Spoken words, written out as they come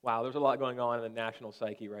Wow, there's a lot going on in the national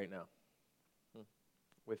psyche right now.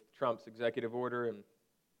 With Trump's executive order and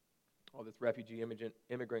all this refugee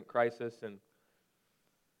immigrant crisis. And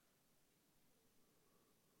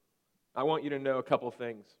I want you to know a couple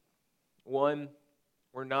things. One,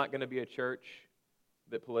 we're not going to be a church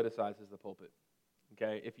that politicizes the pulpit.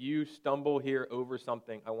 Okay? If you stumble here over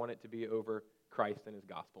something, I want it to be over Christ and his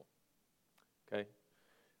gospel. Okay?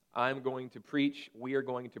 I'm going to preach, we are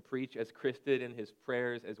going to preach, as Chris did in his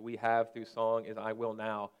prayers, as we have through song, as I will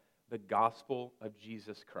now, the gospel of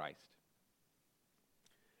Jesus Christ.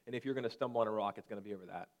 And if you're going to stumble on a rock, it's going to be over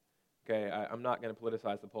that. Okay, I'm not going to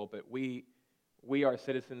politicize the pulpit. We are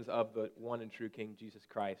citizens of the one and true King, Jesus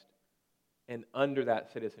Christ. And under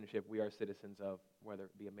that citizenship, we are citizens of, whether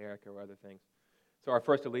it be America or other things. So our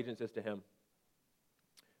first allegiance is to him.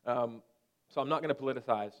 So I'm not going to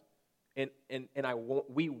politicize.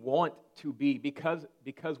 We want to be, because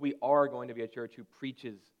we are going to be a church who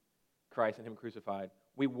preaches Christ and him crucified,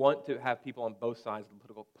 we want to have people on both sides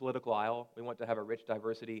of the political aisle. We want to have a rich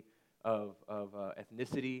diversity of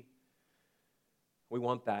ethnicity. We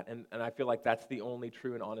want that, and I feel like that's the only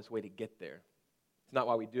true and honest way to get there. It's not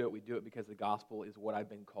why we do it. We do it because the gospel is what I've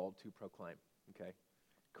been called to proclaim. Okay,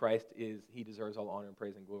 Christ he deserves all honor and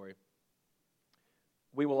praise and glory.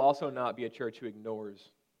 We will also not be a church who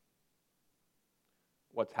ignores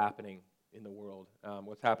what's happening in the world,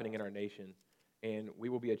 what's happening in our nation. And we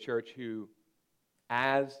will be a church who,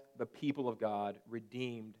 as the people of God,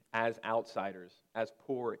 redeemed as outsiders, as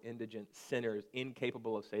poor, indigent, sinners,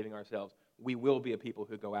 incapable of saving ourselves, we will be a people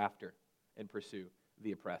who go after and pursue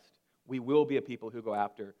the oppressed. We will be a people who go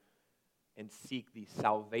after and seek the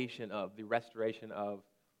salvation of, the restoration of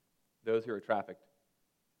those who are trafficked,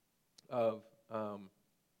 of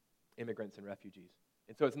immigrants and refugees.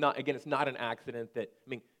 And so it's not an accident that,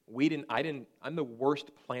 I'm the worst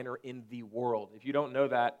planner in the world. If you don't know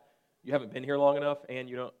that, you haven't been here long enough, and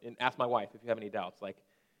ask my wife if you have any doubts. Like,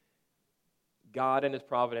 God and his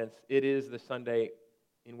providence, it is the Sunday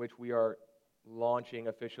in which we are launching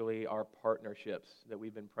officially our partnerships that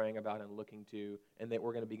we've been praying about and looking to, and that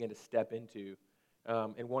we're going to begin to step into.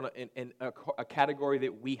 And a category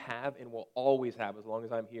that we have and will always have as long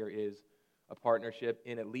as I'm here is a partnership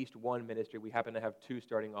in at least one ministry. We happen to have two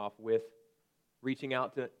starting off with reaching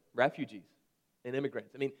out to refugees and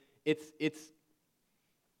immigrants. It's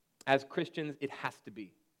as Christians, it has to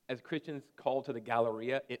be. As Christians called to the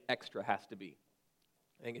Galleria, it extra has to be.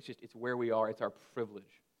 I think it's where we are. It's our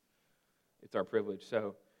privilege. It's our privilege.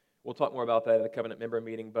 So we'll talk more about that at the covenant member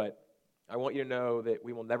meeting, but I want you to know that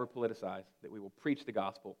we will never politicize, that we will preach the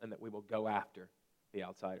gospel, and that we will go after the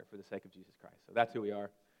outsider for the sake of Jesus Christ. So that's who we are.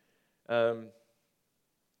 And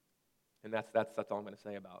that's all I'm going to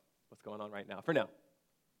say about what's going on right now, for now.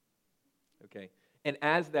 Okay. And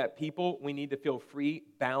as that people, we need to feel free,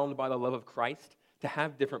 bound by the love of Christ, to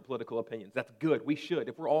have different political opinions. That's good. We should.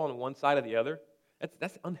 If we're all on one side or the other,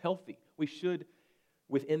 that's unhealthy. We should,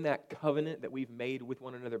 within that covenant that we've made with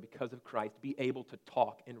one another because of Christ, be able to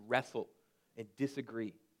talk and wrestle and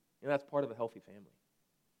disagree. That's part of a healthy family.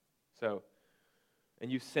 So,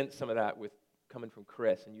 and you sense some of that with coming from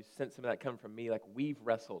Chris, and you sense some of that coming from me. Like,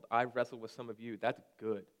 I've wrestled with some of you. That's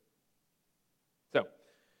good. So,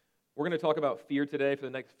 we're going to talk about fear today for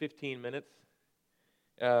the next 15 minutes.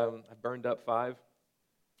 I've burned up 5.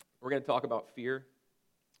 We're going to talk about fear.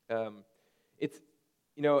 As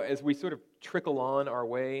we sort of trickle on our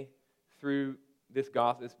way through this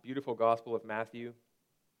beautiful gospel of Matthew,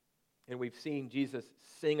 and we've seen Jesus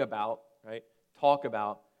sing about, right, talk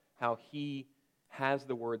about how he has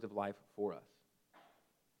the words of life for us.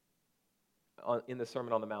 In the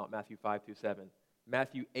Sermon on the Mount, Matthew 5-7.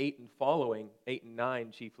 Matthew 8 and following, 8 and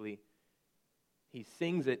 9 chiefly, he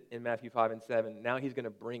sings it in Matthew 5 and 7. Now he's going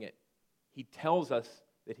to bring it. He tells us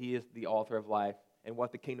that he is the author of life and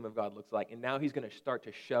what the kingdom of God looks like. And now he's going to start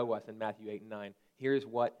to show us in Matthew 8 and 9, here's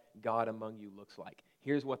what God among you looks like.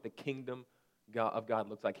 Here's what the kingdom of God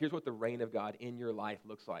looks like. Here's what the reign of God in your life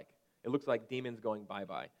looks like. It looks like demons going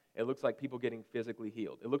bye-bye. It looks like people getting physically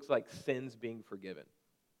healed. It looks like sins being forgiven.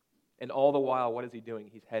 And all the while, what is he doing?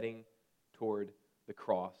 He's heading toward the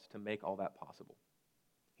cross to make all that possible.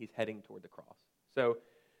 He's heading toward the cross. So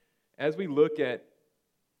as we look at,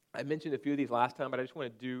 I mentioned a few of these last time, but I just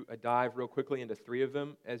want to do a dive real quickly into 3 of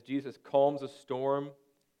them. As Jesus calms a storm,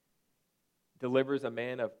 delivers a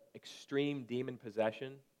man of extreme demon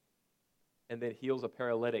possession, and then heals a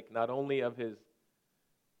paralytic, not only of his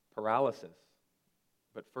paralysis,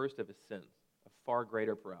 but first of his sins, a far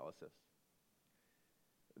greater paralysis.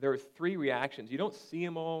 There are 3 reactions. You don't see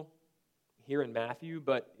them all here in Matthew,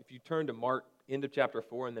 but if you turn to Mark, end of chapter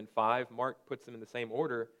 4 and then 5, Mark puts them in the same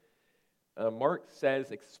order. Mark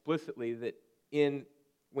says explicitly that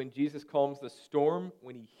when Jesus calms the storm,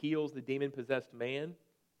 when he heals the demon-possessed man,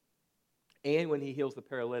 and when he heals the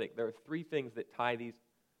paralytic, there are three things that tie these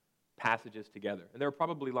passages together. And there are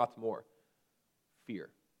probably lots more. Fear.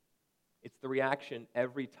 It's the reaction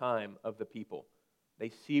every time of the people. They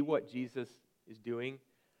see what Jesus is doing,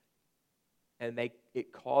 and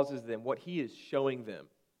it causes them, what he is showing them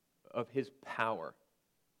of his power,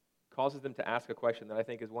 causes them to ask a question that I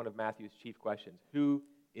think is one of Matthew's chief questions. Who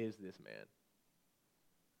is this man?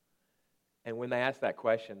 And when they ask that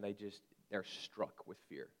question, they're struck with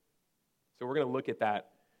fear. So we're going to look at that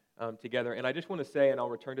together. And I just want to say, and I'll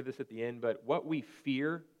return to this at the end, but what we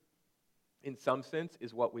fear, in some sense,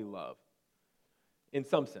 is what we love. In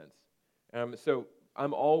some sense. So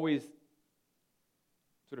I'm always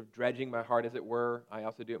sort of dredging my heart, as it were. I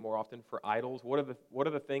also do it more often for idols. What are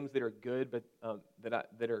the things that are good, but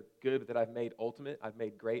that I've made ultimate, I've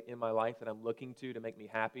made great in my life, that I'm looking to make me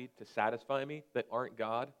happy, to satisfy me, that aren't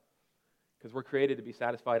God? Because we're created to be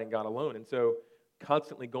satisfied in God alone, and so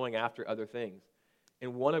constantly going after other things.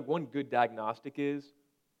 And one good diagnostic is,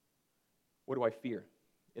 what do I fear?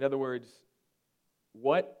 In other words,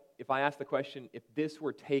 what if I ask the question, if this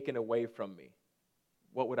were taken away from me,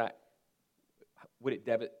 what would it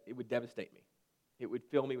would devastate me. It would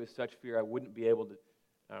fill me with such fear I wouldn't be able to.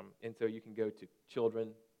 And so you can go to children,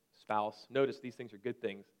 spouse. Notice these things are good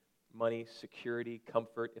things. Money, security,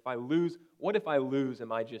 comfort. What if I lose?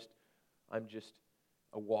 I'm just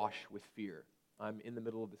awash with fear. I'm in the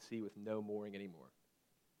middle of the sea with no mooring anymore.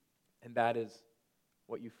 And that is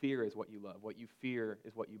what you fear is what you love. What you fear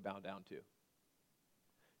is what you bow down to.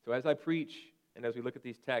 So as I preach and as we look at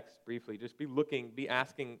these texts briefly, just be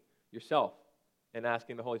asking yourself and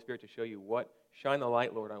asking the Holy Spirit to show you shine the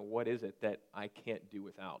light, Lord, on what is it that I can't do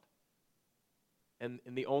without. And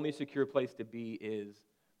the only secure place to be is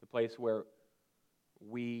the place where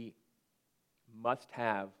we must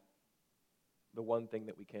have the one thing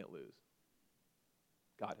that we can't lose,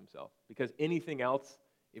 God himself. Because anything else,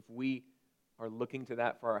 if we are looking to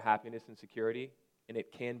that for our happiness and security, and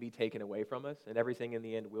it can be taken away from us, and everything in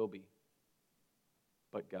the end will be,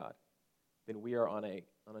 but God, then we are on an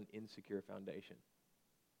insecure foundation.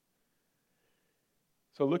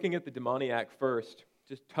 So looking at the demoniac first,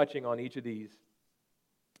 just touching on each of these,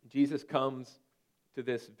 Jesus comes to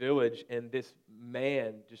this village, and this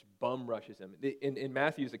man just bum rushes him. In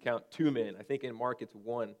Matthew's account, 2 men. I think in Mark it's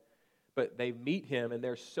 1. But they meet him, and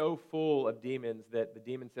they're so full of demons that the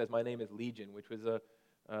demon says, "My name is Legion," which was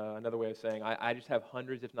another way of saying, I just have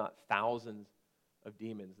hundreds, if not thousands, of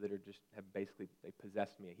demons that they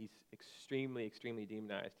possessed me. He's extremely, extremely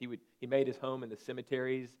demonized. He made his home in the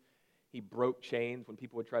cemeteries. He broke chains when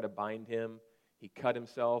people would try to bind him. He cut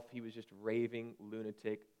himself. He was just raving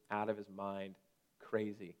lunatic, out of his mind,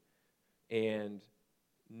 crazy. And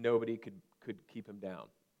nobody could keep him down.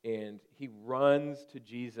 And he runs to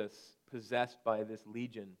Jesus, possessed by this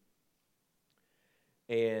legion.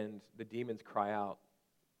 And the demons cry out,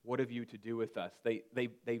 "What have you to do with us?" They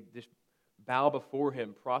just bow before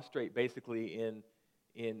him, prostrate basically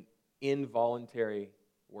in involuntary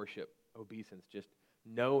worship, obeisance, just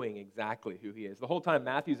knowing exactly who he is. The whole time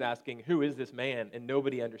Matthew's asking, who is this man? And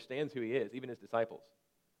nobody understands who he is, even his disciples.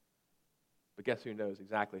 But guess who knows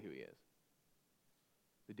exactly who he is?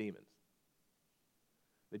 The demons.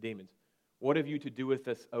 The demons. "What have you to do with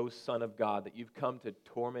us, O Son of God, that you've come to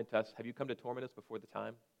torment us? Have you come to torment us before the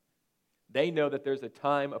time?" They know that there's a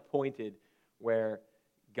time appointed where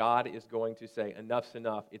God is going to say, enough's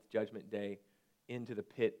enough, it's judgment day, into the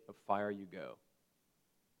pit of fire you go.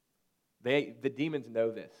 The demons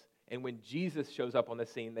know this. And when Jesus shows up on the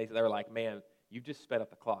scene, they're like, "Man, you've just sped up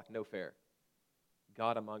the clock, no fair.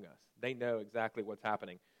 God among us." They know exactly what's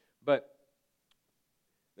happening. But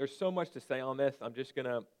there's so much to say on this. I'm just going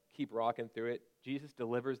to keep rocking through it. Jesus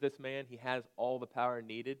delivers this man. He has all the power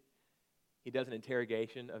needed. He does an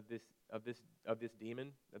interrogation of these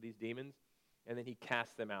demons, and then he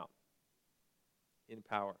casts them out in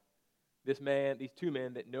power. These 2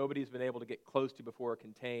 men that nobody's been able to get close to before or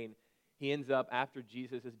contain, he ends up, after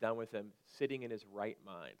Jesus is done with him, sitting in his right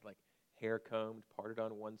mind, like hair combed, parted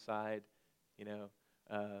on one side,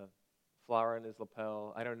 flower in his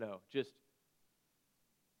lapel, I don't know, just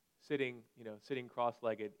sitting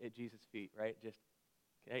cross-legged at Jesus' feet, right? Just,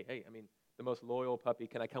 hey, the most loyal puppy,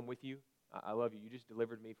 can I come with you? I love you. You just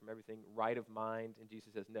delivered me from everything, right of mind. And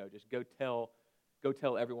Jesus says, no, just go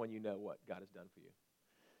tell everyone you know what God has done for you.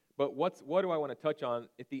 But what do I want to touch on?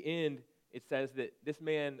 At the end, it says that this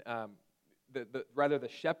man, the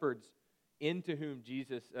shepherds into whom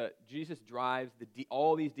Jesus drives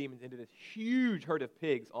all these demons into this huge herd of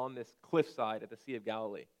pigs on this cliffside at the Sea of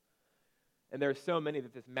Galilee. And there are so many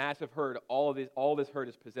that this massive herd, all this herd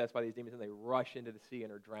is possessed by these demons, and they rush into the sea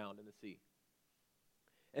and are drowned in the sea.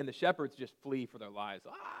 And the shepherds just flee for their lives.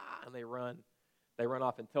 And they run. They run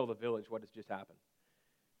off and tell the village what has just happened.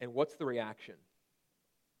 And what's the reaction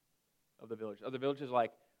of the village? The village is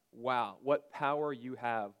like, wow, what power you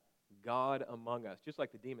have, God among us. Just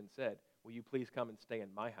like the demon said, will you please come and stay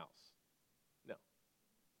in my house? No.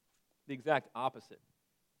 The exact opposite.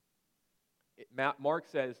 Mark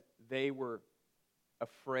says they were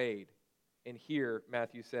afraid. And here,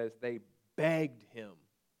 Matthew says they begged him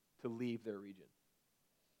to leave their region.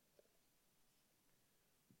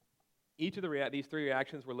 Each of these three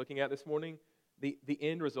reactions we're looking at this morning, the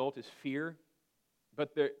end result is fear,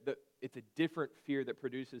 but it's a different fear that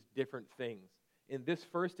produces different things. In this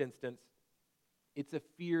first instance, it's a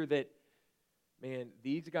fear that, man,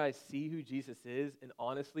 these guys see who Jesus is, and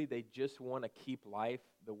honestly, they just want to keep life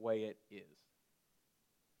the way it is.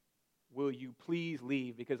 Will you please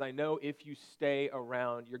leave? Because I know if you stay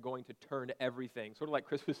around, you're going to turn everything. Sort of like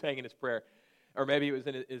Chris was saying in his prayer. Or maybe it was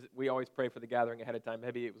we always pray for the gathering ahead of time.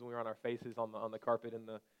 Maybe it was when we were on our faces on the carpet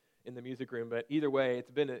in the music room. But either way, it's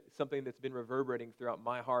been something that's been reverberating throughout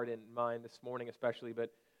my heart and mind this morning especially. But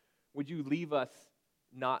would you leave us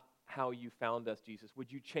not how you found us, Jesus? Would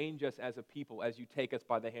you change us as a people as you take us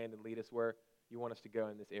by the hand and lead us where you want us to go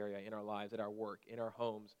in this area, in our lives, at our work, in our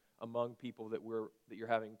homes, among people that you're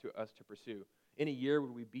having us to pursue? In a year,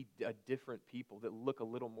 would we be a different people that look a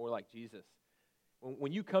little more like Jesus?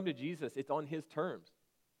 When you come to Jesus, it's on his terms.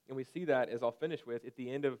 And we see that, as I'll finish with, at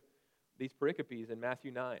the end of these pericopes in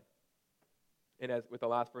Matthew 9. And as with the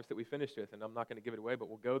last verse that we finished with, and I'm not going to give it away, but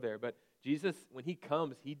we'll go there. But Jesus, when he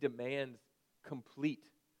comes, he demands complete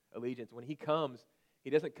allegiance. When he comes,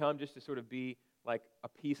 he doesn't come just to sort of be like a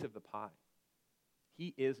piece of the pie.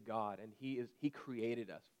 He is God, and he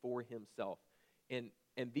created us for himself. And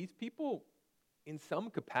these people, in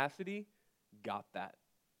some capacity, got that.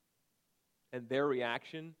 And their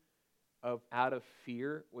reaction out of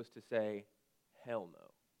fear was to say, hell no.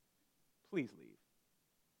 Please leave.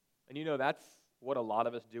 And that's what a lot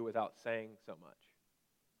of us do without saying so much.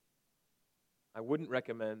 I wouldn't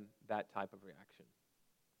recommend that type of reaction.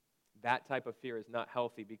 That type of fear is not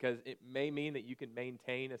healthy because it may mean that you can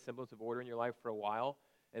maintain a semblance of order in your life for a while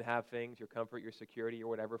and have things, your comfort, your security, or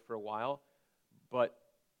whatever for a while, but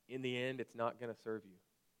in the end, it's not going to serve you.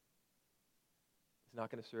 It's not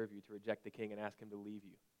going to serve you to reject the King and ask him to leave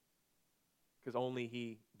you. Because only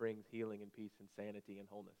he brings healing and peace and sanity and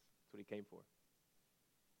wholeness. That's what he came for.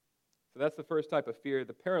 So that's the first type of fear.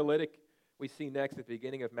 The paralytic we see next at the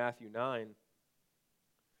beginning of Matthew 9.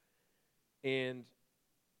 And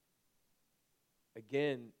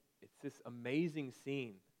again, it's this amazing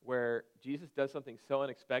scene where Jesus does something so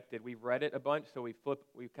unexpected. We've read it a bunch, so we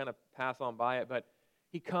kind of pass on by it. But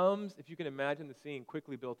he comes, if you can imagine the scene,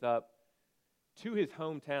 quickly built up, to his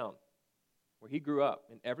hometown where he grew up,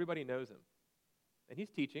 and everybody knows him. And he's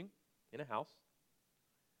teaching in a house.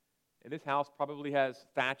 And this house probably has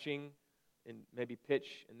thatching and maybe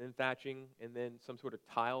pitch and then thatching and then some sort of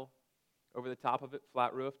tile over the top of it,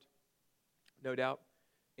 flat roofed, no doubt.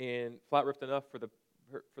 And flat roofed enough for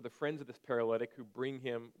the friends of this paralytic who bring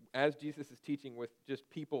him, as Jesus is teaching, with just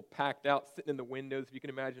people packed out, sitting in the windows, if you can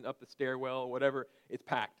imagine, up the stairwell or whatever. It's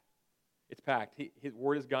packed. It's packed. His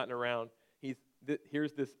word has gotten around.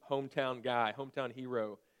 Here's this hometown guy, hometown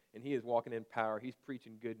hero, and he is walking in power. He's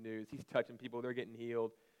preaching good news. He's touching people. They're getting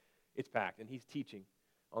healed. It's packed, and he's teaching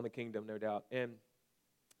on the kingdom, no doubt. And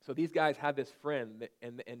so these guys have this friend,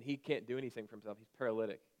 and he can't do anything for himself. He's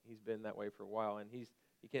paralytic. He's been that way for a while, and he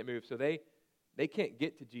can't move. So they can't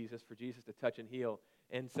get to Jesus for Jesus to touch and heal.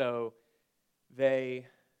 And so they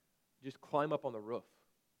just climb up on the roof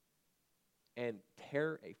and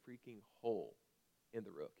tear a freaking hole in the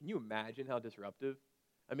roof. Can you imagine how disruptive?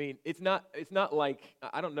 I mean, it's not like,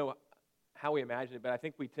 I don't know how we imagine it, but I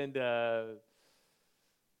think we tend to,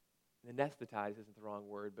 anesthetize isn't the wrong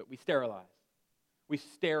word, but we sterilize. We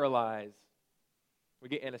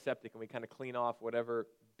get antiseptic and we kind of clean off whatever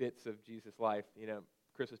bits of Jesus' life.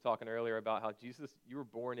 Chris was talking earlier about how Jesus, you were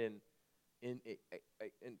born in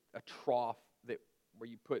a trough where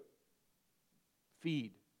you put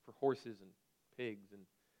feed for horses and pigs, and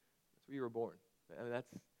that's where you were born. I mean,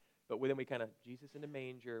 but then we kind of, Jesus in the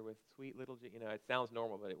manger with sweet little, it sounds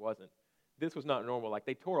normal, but it wasn't. This was not normal. Like,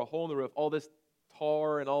 they tore a hole in the roof, all this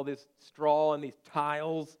tar and all this straw and these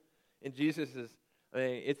tiles, and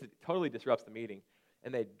it totally disrupts the meeting.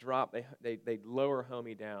 And they lower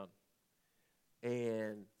homie down.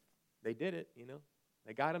 And they did it,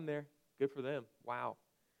 They got him there. Good for them. Wow.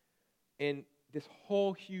 And this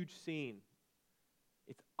whole huge scene,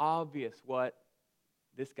 it's obvious what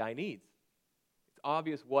this guy needs.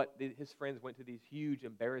 obvious what his friends went to these huge,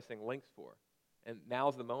 embarrassing lengths for. And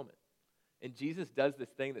now's the moment. And Jesus does this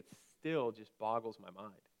thing that still just boggles my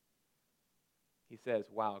mind. He says,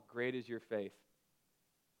 wow, great is your faith.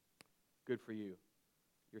 Good for you.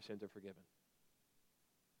 Your sins are forgiven.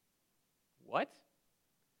 What?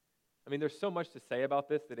 I mean, there's so much to say about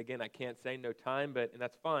this that, again, I can't say, no time, and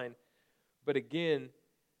that's fine. But again,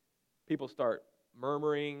 people start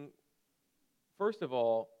murmuring. First of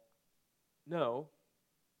all, no,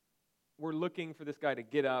 we're looking for this guy to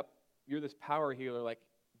get up. You're this power healer. Like,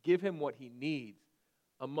 give him what he needs.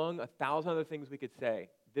 Among 1,000 other things we could say,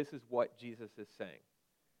 this is what Jesus is saying.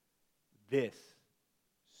 This,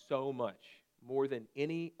 so much, more than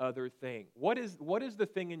any other thing. What is the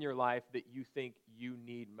thing in your life that you think you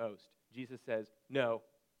need most? Jesus says, no.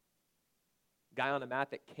 Guy on a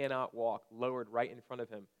mat that cannot walk, lowered right in front of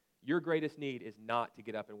him. Your greatest need is not to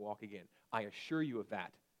get up and walk again. I assure you of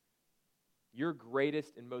that. Your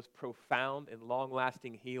greatest and most profound and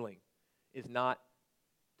long-lasting healing is not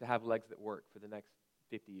to have legs that work for the next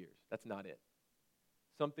 50 years. That's not it.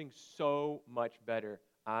 Something so much better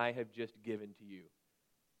I have just given to you.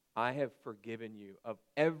 I have forgiven you of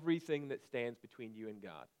everything that stands between you and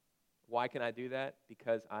God. Why can I do that?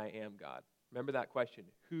 Because I am God. Remember that question.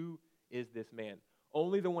 Who is this man?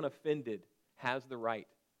 Only the one offended has the right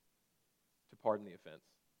to pardon the offense.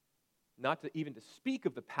 Not to even to speak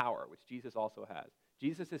of the power, which Jesus also has.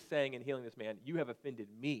 Jesus is saying in healing this man, you have offended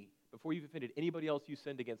me. Before you've offended anybody else you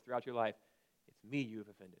sinned against throughout your life, it's me you have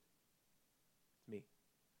offended. It's me.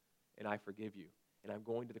 And I forgive you. And I'm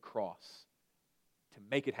going to the cross to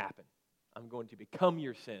make it happen. I'm going to become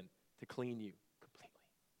your sin to clean you completely.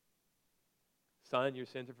 Son, your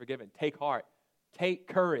sins are forgiven. Take heart. Take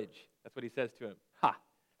courage. That's what he says to him. Ha!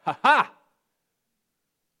 Ha ha!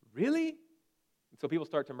 Really? And so people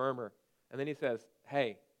start to murmur. And then he says,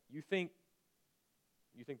 hey, you think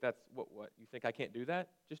that's what? You think I can't do that?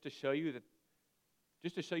 Just to show you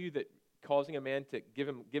that causing a man to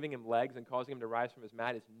giving him legs and causing him to rise from his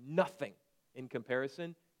mat is nothing in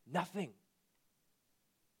comparison. Nothing.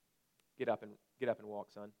 Get up and walk,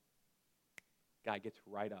 son. Guy gets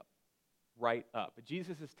right up. Right up. But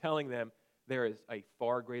Jesus is telling them there is a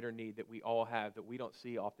far greater need that we all have that we don't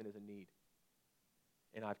see often as a need.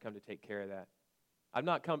 And I've come to take care of that. I've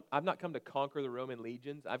not come to conquer the Roman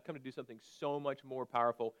legions. I've come to do something so much more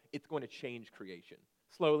powerful. It's going to change creation.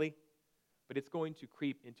 Slowly, but it's going to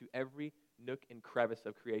creep into every nook and crevice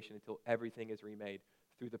of creation until everything is remade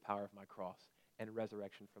through the power of my cross and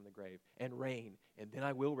resurrection from the grave and reign. And then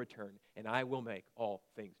I will return and I will make all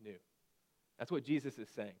things new. That's what Jesus is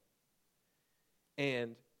saying.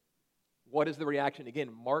 And what is the reaction? Again,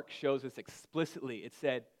 Mark shows us explicitly. It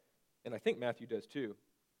said, and I think Matthew does too,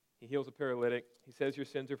 he heals a paralytic. He says your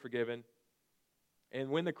sins are forgiven.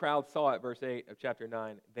 And when the crowd saw it, verse 8 of chapter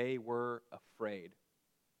 9, they were afraid.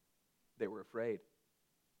 They were afraid.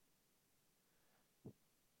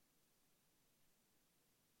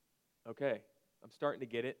 Okay, I'm starting to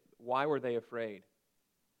get it. Why were they afraid?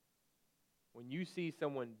 When you see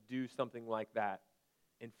someone do something like that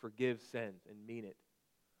and forgive sins and mean it,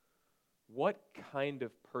 what kind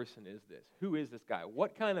of person is this? Who is this guy?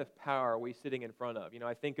 What kind of power are we sitting in front of?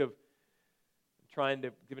 I think of, trying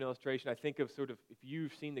to give an illustration, I think of sort of, if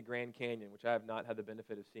you've seen the Grand Canyon, which I have not had the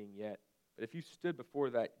benefit of seeing yet, but if you stood before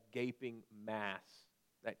that gaping mass,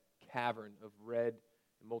 that cavern of red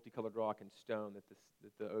and multicolored rock and stone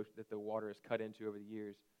that the water has cut into over the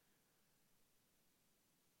years,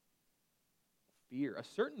 fear, a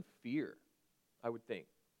certain fear, I would think.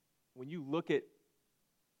 When you look at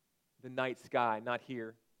the night sky, not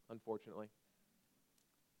here, unfortunately,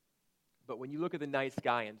 but when you look at the night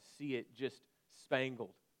sky and see it just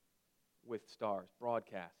spangled with stars,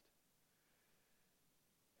 broadcast,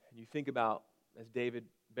 and you think about, as David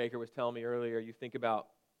Baker was telling me earlier, you think about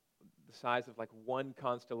the size of like one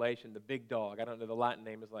constellation, the big dog. I don't know, the Latin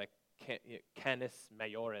name is like Canis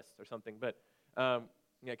Majoris or something, but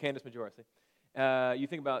Canis Majoris. You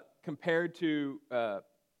think about, compared to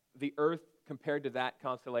the Earth, compared to that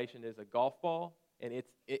constellation is a golf ball, and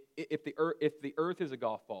if the Earth is a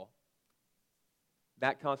golf ball,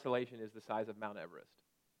 that constellation is the size of Mount Everest.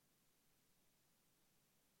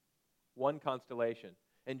 One constellation.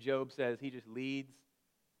 And Job says he just leads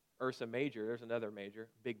Ursa Major, there's another major,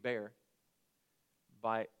 Big Bear,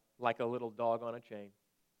 by like a little dog on a chain.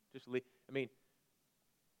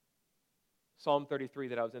 Psalm 33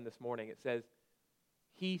 that I was in this morning, it says,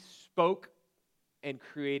 he spoke and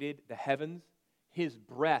created the heavens. His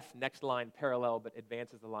breath, next line parallel but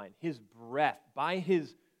advances the line. His breath, by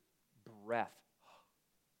his breath.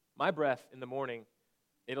 My breath in the morning,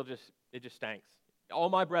 it just stinks. All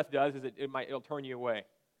my breath does is it'll turn you away.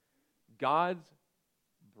 God's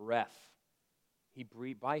breath,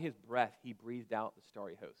 by his breath, he breathed out the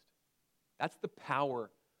starry host. That's the power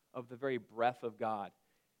of the very breath of God.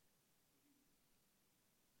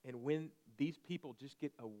 And when these people just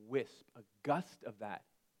get a wisp, a gust of that,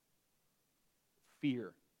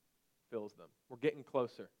 fear fills them. We're getting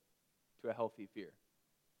closer to a healthy fear.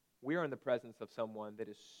 We are in the presence of someone that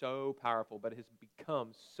is so powerful, but has become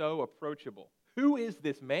so approachable. Who is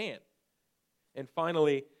this man? And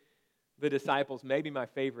finally, the disciples, maybe my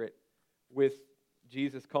favorite, with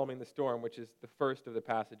Jesus calming the storm, which is the first of the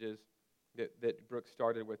passages that Brooke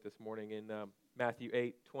started with this morning in Matthew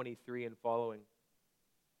 8:23 and following.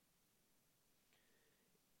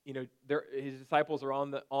 You know, his disciples are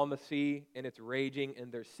on the sea, and it's raging,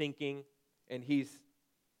 and they're sinking, and he's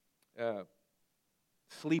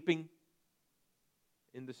sleeping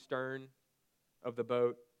in the stern of the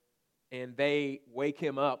boat, and they wake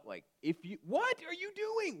him up like, what are you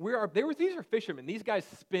doing? These are fishermen. These guys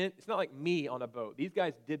it's not like me on a boat. These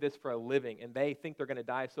guys did this for a living, and they think they're going to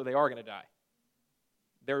die, so they are going to die.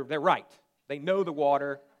 They're right. They know the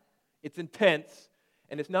water. It's intense,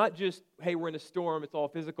 and it's not just, hey, we're in a storm. It's all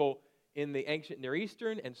physical. In the ancient Near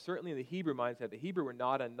Eastern, and certainly in the Hebrew mindset, the Hebrew were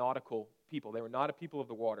not a nautical people. They were not a people of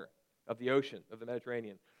the water, of the ocean, of the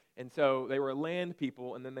Mediterranean. And so they were a land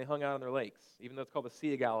people, and then they hung out on their lakes. Even though it's called the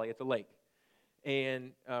Sea of Galilee, it's a lake.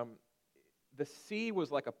 And the sea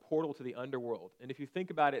was like a portal to the underworld. And if you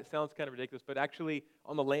think about it, it sounds kind of ridiculous, but actually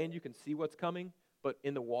on the land you can see what's coming, but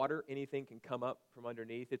in the water anything can come up from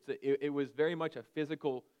underneath. It was very much a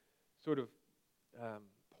physical sort of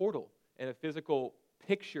portal and a physical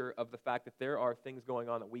picture of the fact that there are things going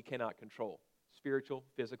on that we cannot control, spiritual,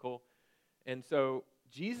 physical. And so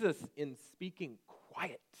Jesus, in speaking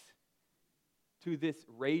quiet to this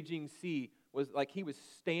raging sea, was like he was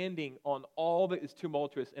standing on all that is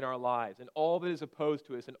tumultuous in our lives and all that is opposed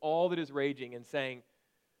to us and all that is raging and saying,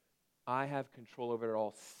 I have control over it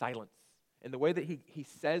all. Silence. And the way that he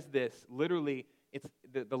says this, literally, it's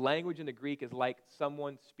the language in the Greek is like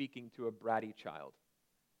someone speaking to a bratty child.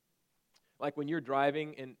 Like when you're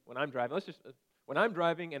driving, and when I'm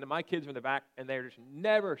driving, and my kids are in the back, and they're just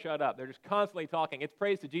never shut up. They're just constantly talking. It's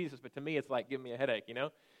praise to Jesus, but to me, it's like giving me a headache, you know.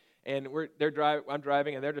 And I'm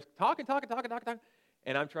driving, and they're just talking,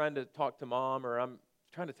 and I'm trying to talk to mom, or I'm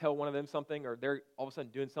trying to tell one of them something, or they're all of a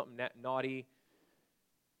sudden doing something naughty,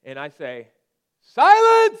 and I say,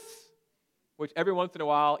 silence! Which every once in a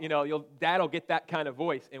while, you know, Dad will get that kind of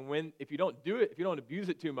voice, and if you don't do it, if you don't abuse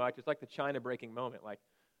it too much, it's like the China breaking moment, like.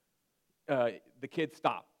 The kids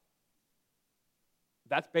stop.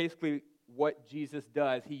 That's basically what Jesus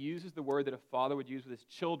does. He uses the word that a father would use with his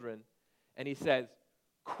children, and he says,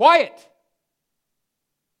 quiet!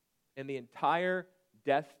 And the entire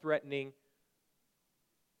death-threatening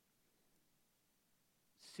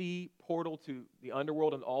sea portal to the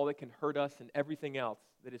underworld and all that can hurt us and everything else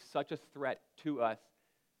that is such a threat to us,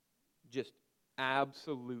 just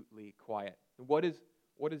absolutely quiet. And what is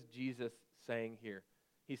Jesus saying here?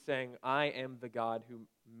 He's saying, I am the God who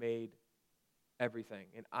made everything.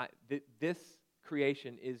 And this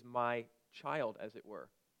creation is my child, as it were.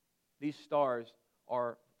 These stars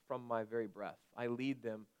are from my very breath. I lead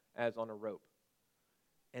them as on a rope.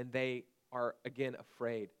 And they are, again,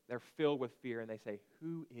 afraid. They're filled with fear, and they say,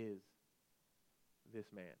 who is this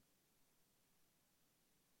man?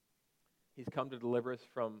 He's come to deliver us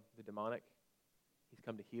from the demonic. He's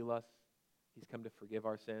come to heal us. He's come to forgive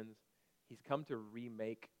our sins. He's come to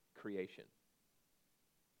remake creation.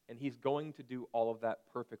 And he's going to do all of that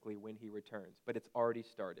perfectly when he returns. But it's already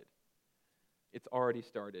started. It's already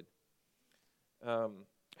started.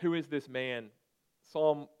 Who is this man?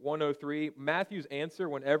 Psalm 103. Matthew's answer,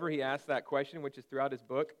 whenever he asks that question, which is throughout his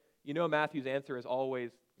book, you know Matthew's answer is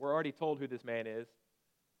always, we're already told who this man is.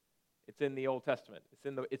 It's in the Old Testament. It's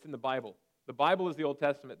in the Bible. The Bible is the Old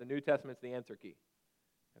Testament. The New Testament is the answer key.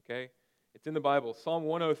 Okay? It's in the Bible. Psalm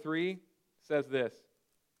 103 says this.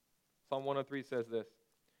 Psalm 103 says this.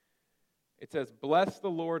 It says, bless the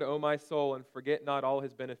Lord, O my soul, and forget not all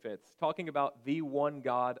his benefits. Talking about the one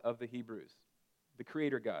God of the Hebrews, the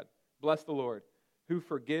Creator God. Bless the Lord, who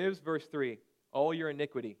forgives, verse 3, all your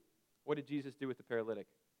iniquity. What did Jesus do with the paralytic?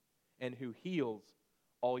 And who heals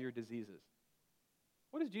all your diseases.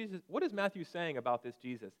 What is Matthew saying about this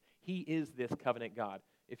Jesus? He is this covenant God.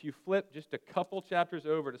 If you flip just a couple chapters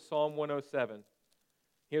over to Psalm 107,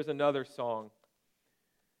 here's another song.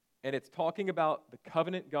 And it's talking about the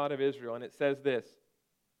covenant God of Israel. And it says this.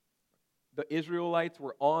 The Israelites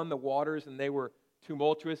were on the waters, and they were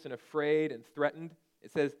tumultuous and afraid and threatened.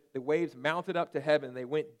 It says, the waves mounted up to heaven. They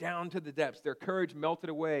went down to the depths. Their courage melted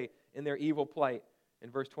away in their evil plight. In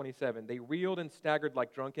verse 27, they reeled and staggered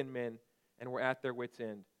like drunken men and were at their wits'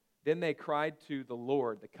 end. Then they cried to the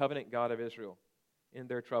Lord, the covenant God of Israel, in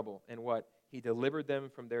their trouble. And what? He delivered them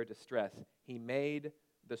from their distress. He made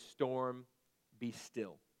the storm be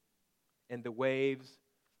still, and the waves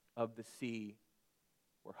of the sea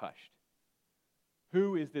were hushed.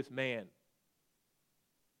 Who is this man?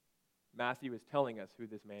 Matthew is telling us who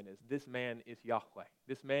this man is. This man is Yahweh.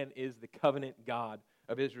 This man is the covenant God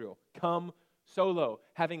of Israel. Come solo,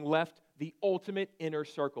 having left the ultimate inner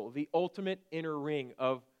circle, the ultimate inner ring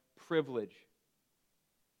of privilege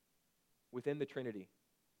within the Trinity.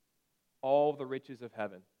 All the riches of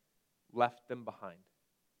heaven, left them behind,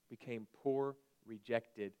 became poor,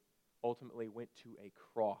 rejected, ultimately went to a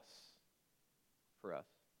cross for us,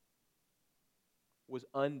 was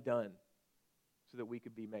undone so that we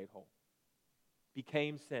could be made whole,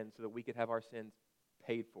 became sin so that we could have our sins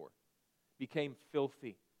paid for, became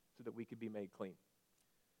filthy so that we could be made clean.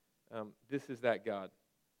 This is that God.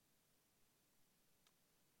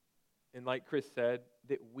 And like Chris said,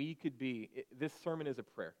 that we could be, this sermon is a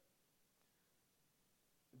prayer,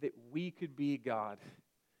 that we could be God,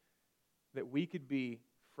 that we could be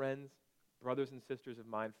friends, brothers and sisters of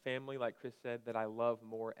mine, family, like Chris said, that I love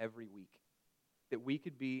more every week. That we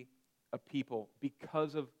could be a people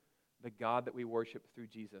because of the God that we worship through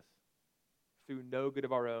Jesus, through no good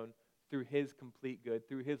of our own, through His complete good,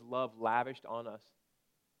 through His love lavished on us,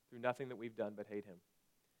 through nothing that we've done but hate Him,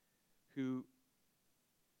 who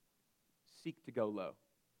seek to go low,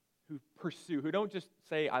 who pursue, who don't just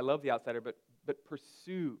say, I love the outsider, but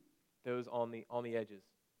pursue those on the edges,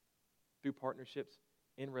 through partnerships,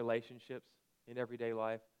 in relationships, in everyday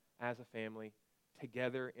life, as a family,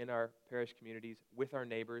 together in our parish communities, with our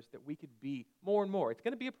neighbors, that we could be more and more. It's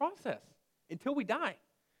going to be a process until we die.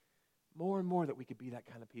 More and more that we could be that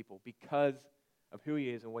kind of people because of who He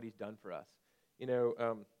is and what He's done for us. You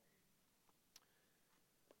know,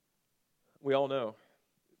 we all know,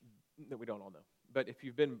 that we don't all know, but if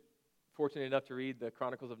you've been fortunate enough to read the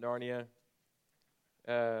Chronicles of Narnia,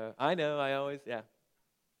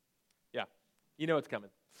 you know it's coming.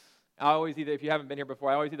 I always either, if you haven't been here before,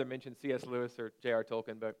 I always either mention C.S. Lewis or J.R.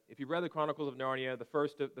 Tolkien, but if you've read the Chronicles of Narnia, the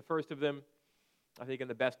first of them, I think in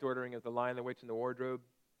the best ordering, is The Lion, the Witch, and the Wardrobe.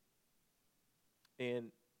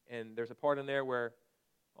 And there's a part in there where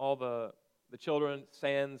all the children,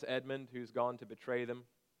 sans Edmund, who's gone to betray them,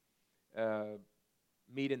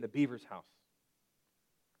 meet in the Beaver's house.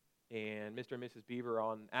 And Mr. and Mrs. Beaver are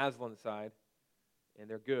on Aslan's side, and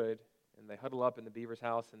they're good, and they huddle up in the Beaver's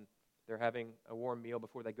house, and they're having a warm meal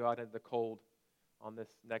before they go out into the cold on this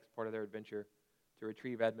next part of their adventure to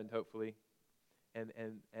retrieve Edmund, hopefully. And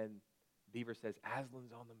Beaver says,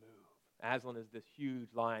 Aslan's on the move. Aslan is this huge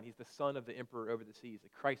lion. He's the son of the emperor over the seas, the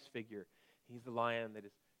Christ figure. He's the lion that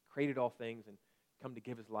has created all things and come to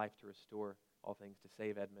give his life to restore all things, to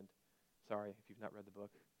save Edmund. Sorry if you've not read the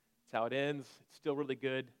book. It's how it ends. It's still really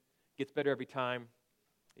good. Gets better every time,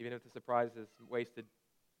 even if the surprise is wasted.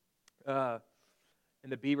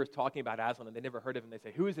 And the Beaver's talking about Aslan, and they never heard of him. They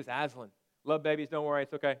say, who is this Aslan? Love babies, don't worry,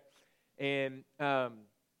 it's okay. And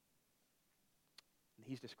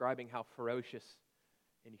he's describing how ferocious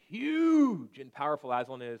and huge and powerful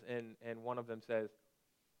Aslan is, and one of them says,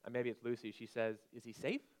 maybe it's Lucy, she says, is he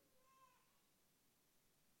safe?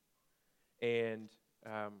 And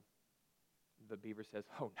the Beaver says,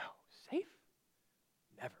 oh no, safe?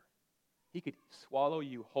 Never. He could swallow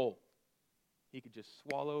you whole. He could just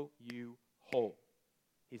swallow you whole.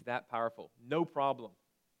 He's that powerful. No problem.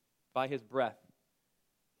 By His breath,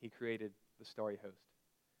 He created the starry host.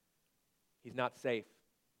 He's not safe,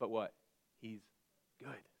 but what? He's good.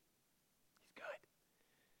 He's good.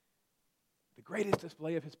 The greatest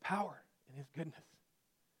display of His power and His goodness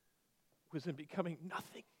was in becoming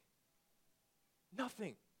nothing.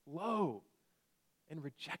 Nothing. Low and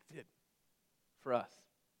rejected for us.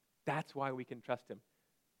 That's why we can trust Him.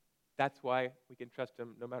 That's why we can trust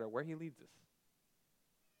Him no matter where He leads us.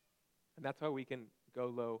 And that's why we can go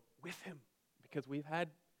low with Him, because we've had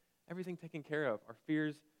everything taken care of. Our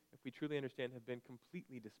fears, if we truly understand, have been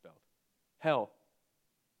completely dispelled. Hell,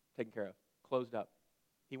 taken care of, closed up.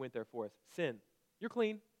 He went there for us. Sin, you're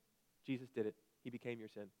clean. Jesus did it. He became your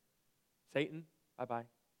sin. Satan, bye-bye.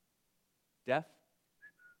 Death,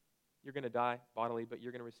 you're going to die bodily, but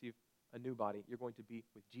you're going to receive a new body. You're going to be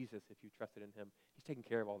with Jesus if you trusted in Him. He's taken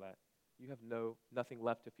care of all that. You have nothing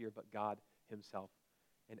left to fear but God Himself.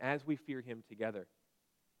 And as we fear Him together,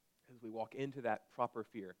 as we walk into that proper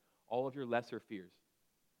fear, all of your lesser fears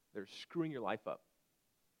that are screwing your life up,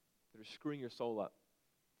 that are screwing your soul up,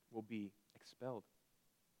 will be expelled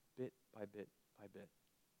bit by bit by bit.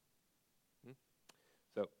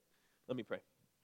 So, let me pray.